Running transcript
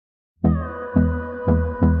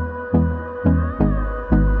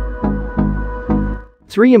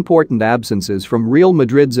3 important absences from Real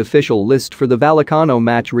Madrid's official list for the Vallecano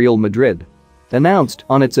match. Real Madrid announced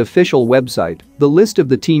on its official website the list of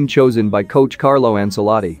the team chosen by coach Carlo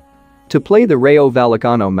Ancelotti to play the Rayo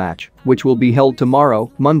Vallecano match, which will be held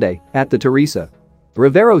tomorrow, Monday, at the Teresa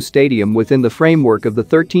Rivero Stadium within the framework of the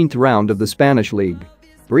 13th round of the Spanish League.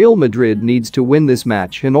 Real Madrid needs to win this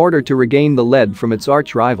match in order to regain the lead from its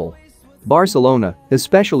arch-rival Barcelona,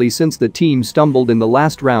 especially since the team stumbled in the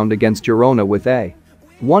last round against Girona with a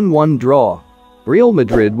 1-1 draw. Real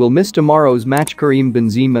Madrid will miss tomorrow's match Karim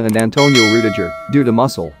Benzema and Antonio Rudiger due to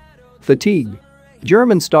muscle fatigue.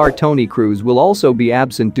 German star Toni Kroos will also be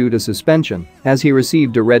absent due to suspension, as he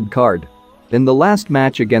received a red card in the last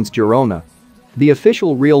match against Girona. The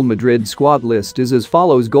official Real Madrid squad list is as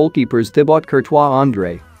follows: goalkeepers Thibaut Courtois,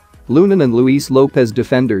 André Lunin and Luis Lopez;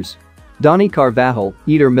 defenders Dani Carvajal,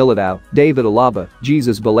 Eder Militao, David Alaba,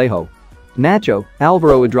 Jesus Vallejo, Nacho,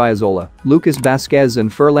 Alvaro Adriazola, Lucas Vázquez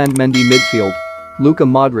and Ferland Mendy; midfield Luka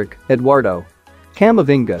Modric, Eduardo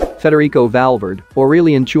Camavinga, Federico Valverde,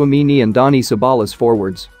 Aurelien Tchouaméni and Dani Ceballos;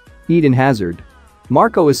 forwards Eden Hazard,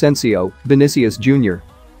 Marco Asensio, Vinicius Jr.,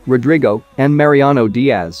 Rodrigo, and Mariano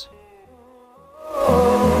Diaz.